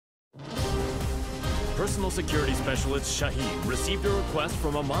personal security specialist Shaheen received a request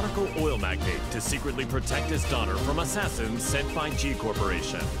from a Monaco oil magnate to secretly protect his daughter from assassins sent by G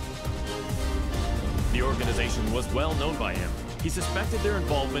Corporation. The organization was well known by him. He suspected their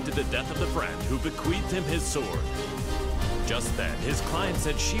involvement in the death of the friend who bequeathed him his sword. Just then, his client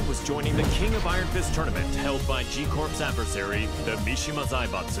said she was joining the King of Iron Fist tournament held by G Corp's adversary, the Mishima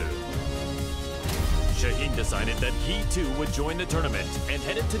Zaibatsu. Shaheen decided that he too would join the tournament and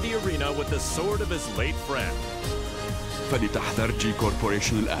headed to the arena with the sword of his late friend. فلتحذر جي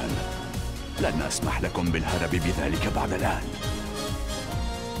كوربوريشن الآن. لن أسمح لكم بالهرب بذلك بعد الآن.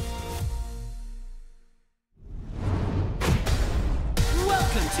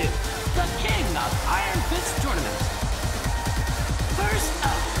 Welcome to the King of Iron Fist tournament. First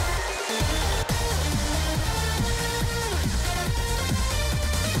up.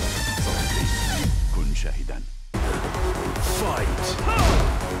 كن شاهدا. Fight!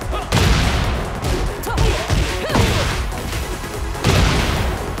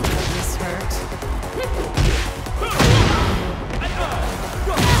 This hurt.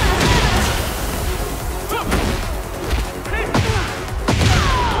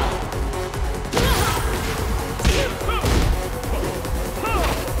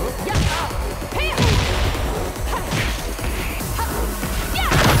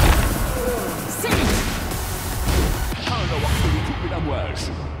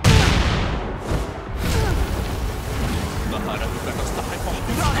 مهارتك تستحق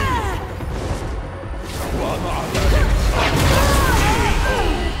احترامي. ومع ذلك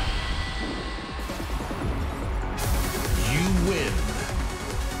You win.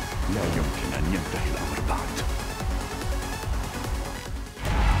 لا يمكن أن ينتهي الأمر بعد.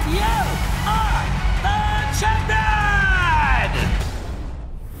 You are the champion!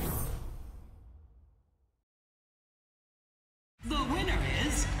 The winner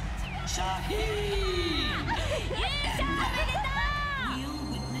is Shaheen! We'll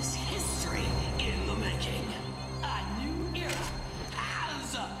witness history in the making. A new era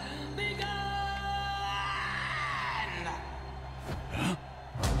has begun!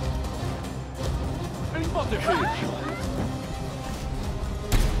 انبطحي.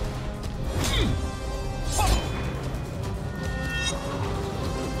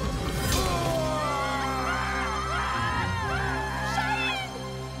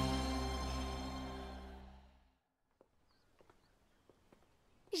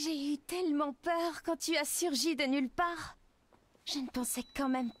 J'ai eu tellement peur quand tu as surgi de nulle part. Je ne pensais quand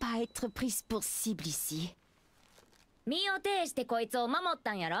même pas être prise pour cible ici. 身を挺してこいつを守っ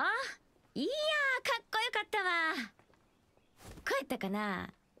たんやろ。いやー、かっこよかったわ。こうやったかな。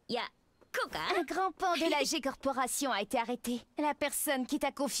いや、こうか。 Un grand pan de la G Corporation a été arrêté. La personne qui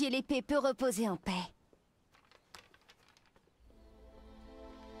t'a confié l'épée peut reposer en paix.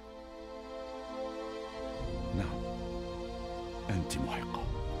 نعم. أنت محقة.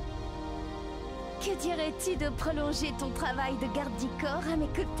 Que dirais-tu de prolonger ton travail de garde du corps à mes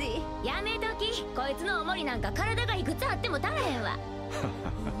côtés? やめとき。こいつのおもりなんか体がいくつあっても足らへんわ。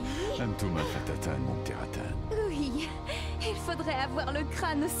أنتما فتاتان ممتعتان. Oui, il faudrait avoir le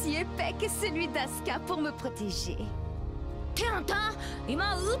crâne aussi épais que celui d'Asuka pour me protéger. ってあんた、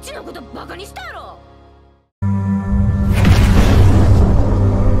今うちのことバカにしたやろ。